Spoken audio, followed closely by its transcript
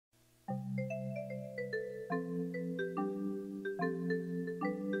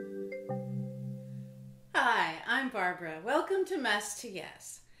I'm Barbara. Welcome to Mess to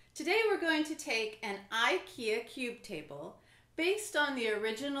Yes. Today we're going to take an Ikea cube table based on the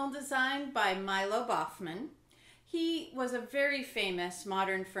original design by Milo Boffman. He was a very famous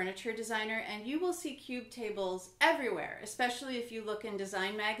modern furniture designer, and you will see cube tables everywhere, especially if you look in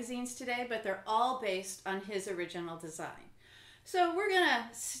design magazines today, but they're all based on his original design. So we're going to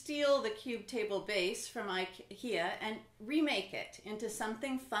steal the cube table base from Ikea and remake it into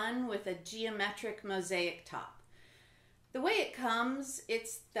something fun with a geometric mosaic top. The way it comes,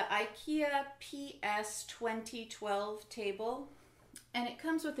 it's the Ikea PS 2012 table, and it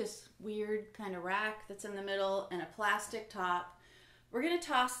comes with this weird kind of rack that's in the middle and a plastic top. We're going to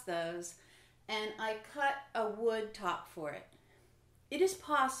toss those, and I cut a wood top for it. It is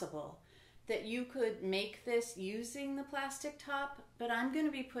possible that you could make this using the plastic top, but I'm going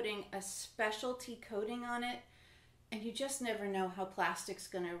to be putting a specialty coating on it, and you just never know how plastic's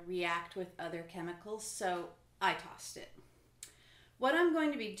going to react with other chemicals, so I tossed it. What I'm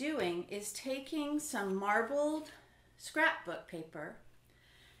going to be doing is taking some marbled scrapbook paper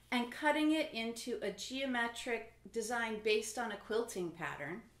and cutting it into a geometric design based on a quilting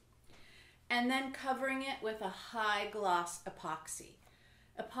pattern, and then covering it with a high gloss epoxy.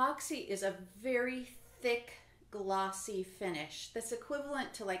 Epoxy is a very thick, glossy finish that's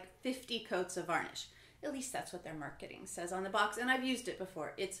equivalent to like 50 coats of varnish. At least that's what their marketing says on the box, and I've used it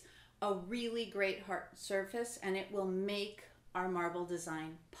before. It's a really great hard surface, and it will make our marble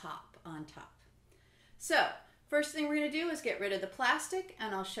design pop on top. So, first thing we're going to do is get rid of the plastic,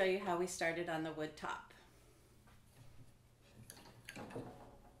 and I'll show you how we started on the wood top.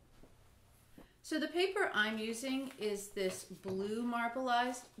 So the paper I'm using is this blue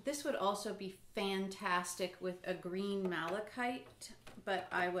marbleized. This would also be fantastic with a green malachite, but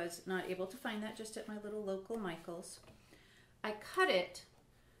I was not able to find that just at my little local Michael's. I cut it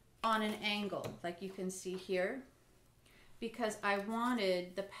on an angle, like you can see here, because I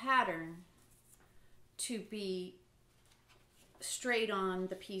wanted the pattern to be straight on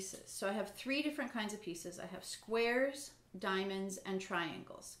the pieces. So I have three different kinds of pieces. I have squares, diamonds, and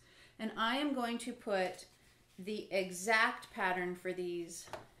triangles. And I am going to put the exact pattern for these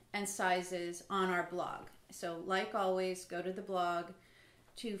and sizes on our blog. So like always, go to the blog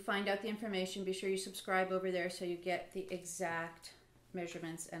to find out the information. Be sure you subscribe over there so you get the exact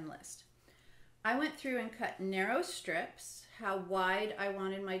measurements and list. I went through and cut narrow strips, how wide I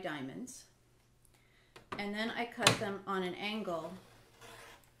wanted my diamonds, and then I cut them on an angle.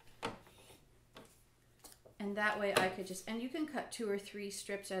 And that way I could just, and you can cut 2 or 3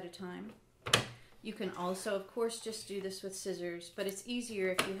 strips at a time. You can also, of course, just do this with scissors, but it's easier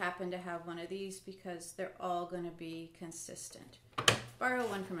if you happen to have one of these because they're all going to be consistent. Borrow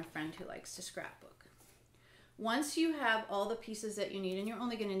one from a friend who likes to scrapbook. Once you have all the pieces that you need, and you're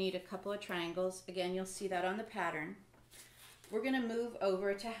only going to need a couple of triangles, again, you'll see that on the pattern, we're going to move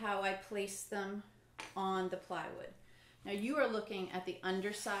over to how I place them on the plywood. Now you are looking at the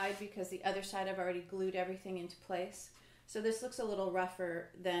underside because the other side I've already glued everything into place. So this looks a little rougher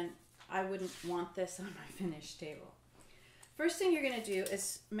than I wouldn't want this on my finished table. First thing you're going to do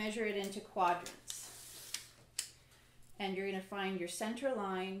is measure it into quadrants. And you're going to find your center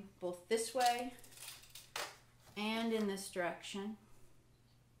line both this way and in this direction.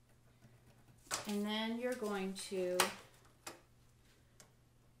 And then you're going to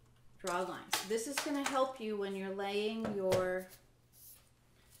draw lines. This is going to help you when you're laying your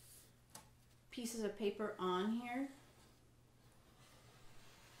pieces of paper on here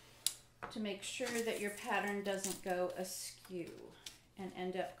to make sure that your pattern doesn't go askew and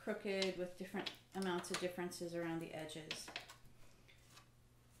end up crooked with different amounts of differences around the edges.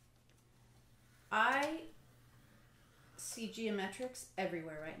 I see geometrics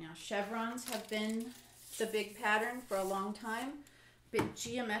everywhere right now. Chevrons have been the big pattern for a long time. But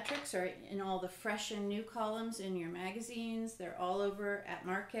geometrics are in all the fresh and new columns in your magazines. They're all over at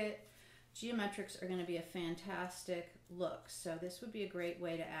market. Geometrics are going to be a fantastic look. So this would be a great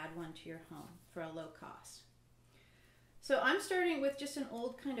way to add one to your home for a low cost. So I'm starting with just an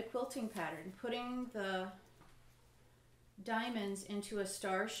old kind of quilting pattern, putting the diamonds into a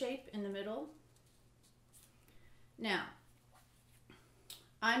star shape in the middle. Now,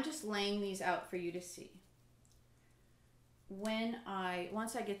 I'm just laying these out for you to see.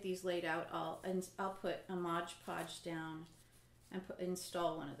 Once I get these laid out, I'll put a Mod Podge down and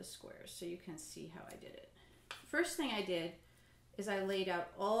install one of the squares so you can see how I did it. First thing I did is I laid out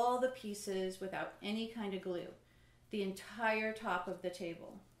all the pieces without any kind of glue, the entire top of the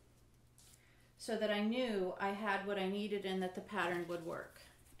table, so that I knew I had what I needed and that the pattern would work.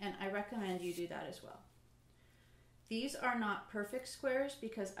 And I recommend you do that as well. These are not perfect squares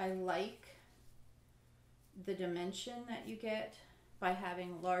because I like the dimension that you get by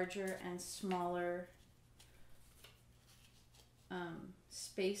having larger and smaller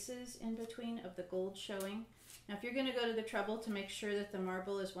spaces in between of the gold showing. Now if you're going to go to the trouble to make sure that the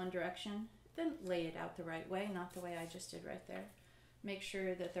marble is one direction, then lay it out the right way, not the way I just did right there. Make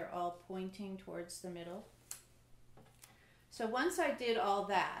sure that they're all pointing towards the middle. So once I did all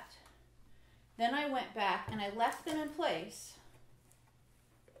that, then I went back and I left them in place,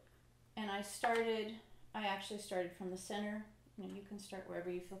 and I actually started from the center. You can start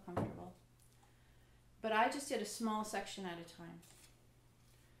wherever you feel comfortable. But I just did a small section at a time.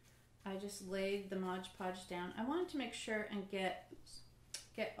 I just laid the Mod Podge down. I wanted to make sure and get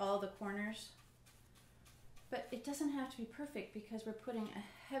all the corners. But it doesn't have to be perfect because we're putting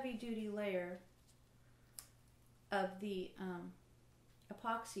a heavy-duty layer of the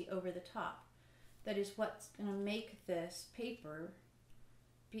epoxy over the top. That is what's going to make this paper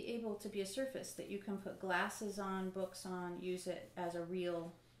be able to be a surface that you can put glasses on, books on, use it as a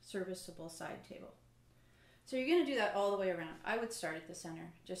real serviceable side table. So you're going to do that all the way around. I would start at the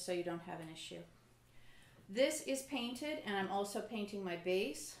center just so you don't have an issue. This is painted, and I'm also painting my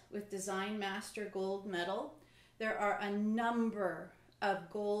base with Design Master Gold Metal. There are a number of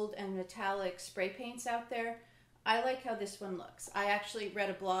gold and metallic spray paints out there. I like how this one looks. I actually read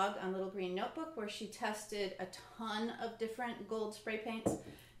a blog on Little Green Notebook where she tested a ton of different gold spray paints,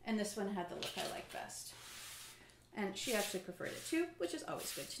 and this one had the look I like best. And she actually preferred it too, which is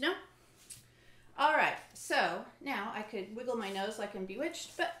always good to know. All right, so now I could wiggle my nose like I'm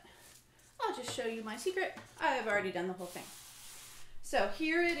bewitched, but I'll just show you my secret. I have already done the whole thing. So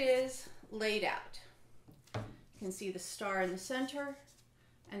here it is laid out. You can see the star in the center,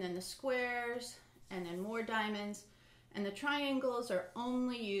 and then the squares, and then more diamonds, and the triangles are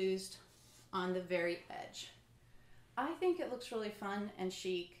only used on the very edge. I think it looks really fun and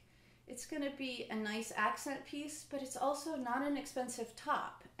chic. It's going to be a nice accent piece, but it's also not an expensive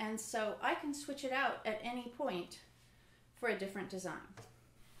top, and so I can switch it out at any point for a different design.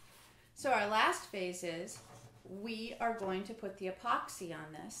 So our last phase is we are going to put the epoxy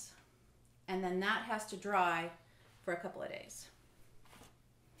on this, and then that has to dry for a couple of days.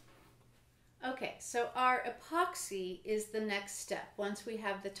 Okay, so our epoxy is the next step once we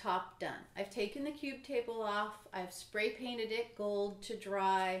have the top done. I've taken the cube table off, I've spray painted it gold to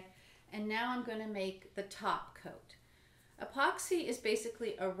dry, and now I'm going to make the top coat. Epoxy is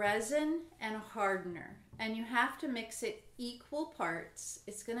basically a resin and a hardener, and you have to mix it equal parts.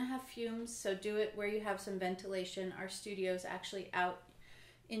 It's going to have fumes, so do it where you have some ventilation. Our studio's actually out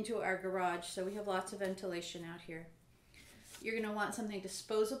into our garage, so we have lots of ventilation out here. You're going to want something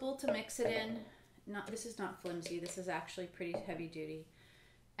disposable to mix it in. This is not flimsy, this is actually pretty heavy duty.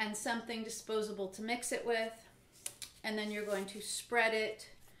 And something disposable to mix it with. And then you're going to spread it.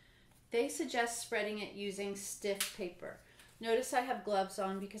 They suggest spreading it using stiff paper. Notice I have gloves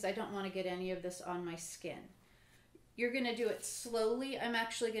on because I don't want to get any of this on my skin. You're going to do it slowly. I'm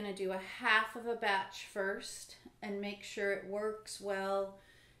actually going to do a half of a batch first and make sure it works well.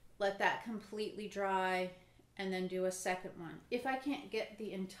 Let that completely dry, and then do a second one. If I can't get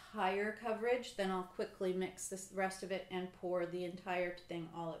the entire coverage, then I'll quickly mix the rest of it and pour the entire thing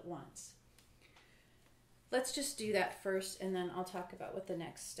all at once. Let's just do that first, and then I'll talk about what the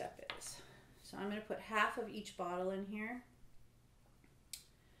next step is. So I'm going to put half of each bottle in here.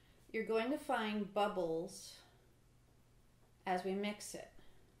 You're going to find bubbles as we mix it.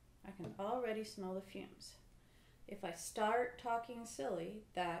 I can already smell the fumes. If I start talking silly,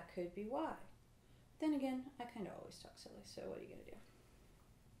 that could be why. Then again, I kind of always talk silly, so what are you going to do?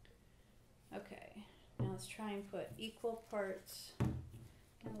 Okay, now let's try and put equal parts,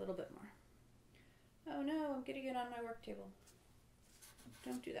 and a little bit more. Oh no, I'm getting it on my work table.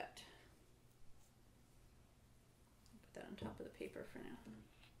 Don't do that. Put that on top of the paper for now.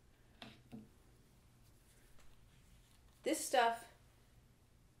 This stuff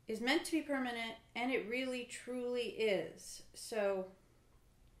is meant to be permanent, and it really truly is, so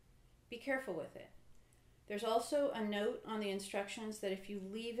be careful with it. There's also a note on the instructions that if you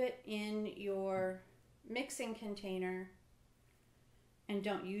leave it in your mixing container and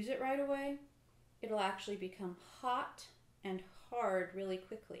don't use it right away, it'll actually become hot and hard really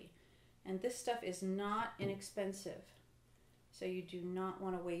quickly. And this stuff is not inexpensive, so you do not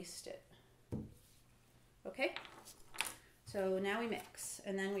want to waste it. Okay? So now we mix,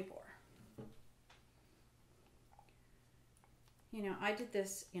 and then we pour. You know, I did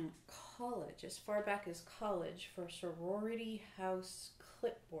this in college, as far back as college, for sorority house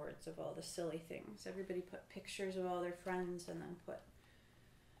clipboards of all the silly things. Everybody put pictures of all their friends and then put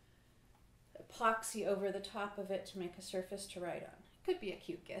epoxy over the top of it to make a surface to write on. Could be a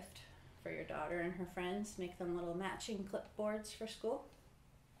cute gift. for your daughter and her friends. Make them little matching clipboards for school.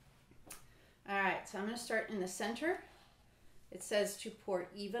 All right, so I'm going to start in the center. It says to pour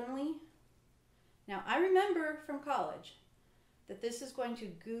evenly. Now, I remember from college that this is going to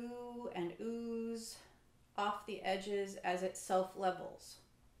goo and ooze off the edges as it self-levels.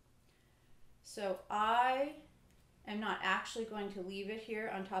 So I am not actually going to leave it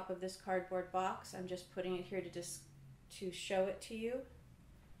here on top of this cardboard box. I'm just putting it here to show it to you.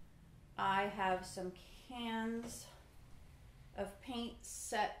 I have some cans of paint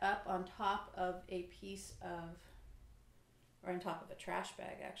set up on top of a piece of, or on top of a trash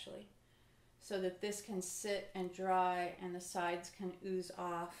bag actually, so that this can sit and dry and the sides can ooze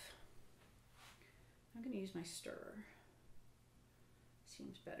off. I'm going to use my stirrer.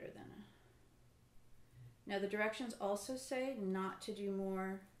 Seems better than a... Now the directions also say not to do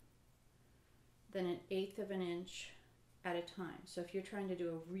more than 1/8 of an inch at a time. So if you're trying to do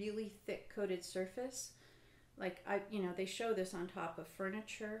a really thick coated surface, like they show this on top of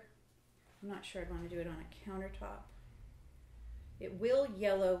furniture. I'm not sure I'd want to do it on a countertop. It will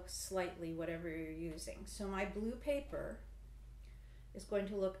yellow slightly, whatever you're using. So my blue paper is going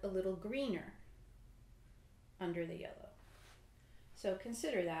to look a little greener under the yellow. So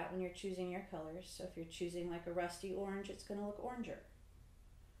consider that when you're choosing your colors. So if you're choosing like a rusty orange, it's going to look oranger.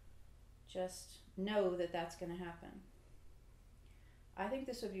 Just know that that's going to happen. I think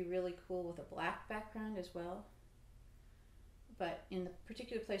this would be really cool with a black background as well. But in the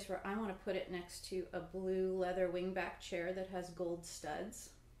particular place where I want to put it next to a blue leather wingback chair that has gold studs.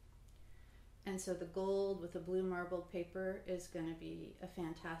 And so the gold with the blue marbled paper is going to be a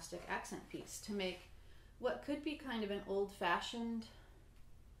fantastic accent piece to make what could be kind of an old-fashioned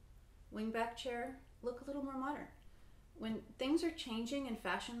wingback chair look a little more modern. When things are changing in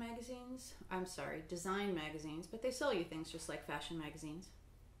fashion magazines, design magazines, but they sell you things just like fashion magazines,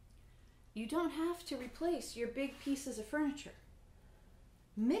 you don't have to replace your big pieces of furniture.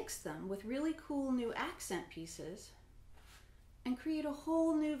 Mix them with really cool new accent pieces and create a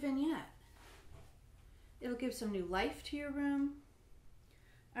whole new vignette. It'll give some new life to your room.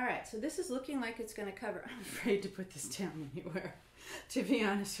 All right, so this is looking like it's going to cover. I'm afraid to put this down anywhere, to be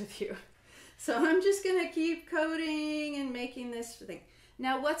honest with you. So I'm just going to keep coating and making this thing.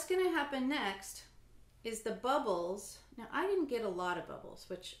 Now what's going to happen next is the bubbles. Now I didn't get a lot of bubbles,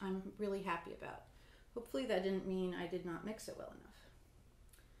 which I'm really happy about. Hopefully that didn't mean I did not mix it well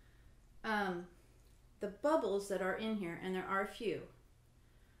enough. The bubbles that are in here, and there are a few,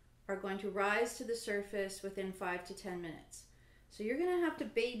 are going to rise to the surface within 5 to 10 minutes. So you're going to have to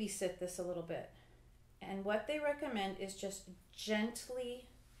babysit this a little bit. And what they recommend is just gently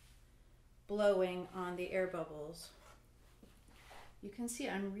blowing on the air bubbles. You can see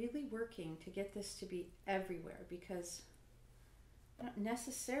I'm really working to get this to be everywhere because I don't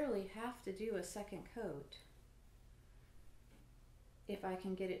necessarily have to do a second coat if I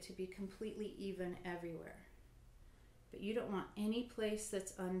can get it to be completely even everywhere. But you don't want any place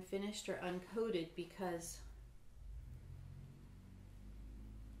that's unfinished or uncoated because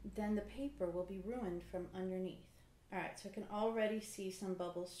then the paper will be ruined from underneath. All right, so I can already see some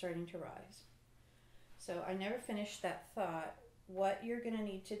bubbles starting to rise. So I never finished that thought. What you're going to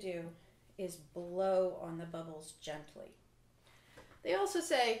need to do is blow on the bubbles gently. They also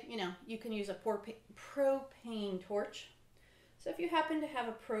say, you can use a propane torch. So if you happen to have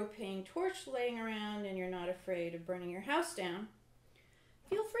a propane torch laying around and you're not afraid of burning your house down,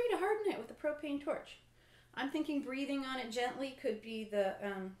 feel free to harden it with a propane torch. I'm thinking breathing on it gently could be the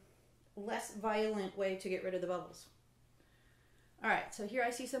less violent way to get rid of the bubbles. All right, so here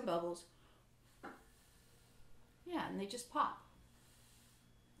I see some bubbles. Yeah, and they just pop.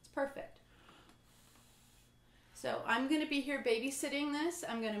 It's perfect. So I'm going to be here babysitting this.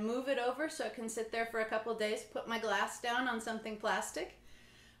 I'm going to move it over so it can sit there for a couple days, put my glass down on something plastic.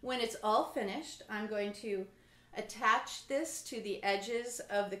 When it's all finished, I'm going to attach this to the edges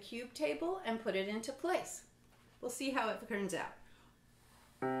of the cube table and put it into place. We'll see how it turns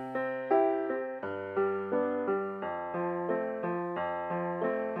out.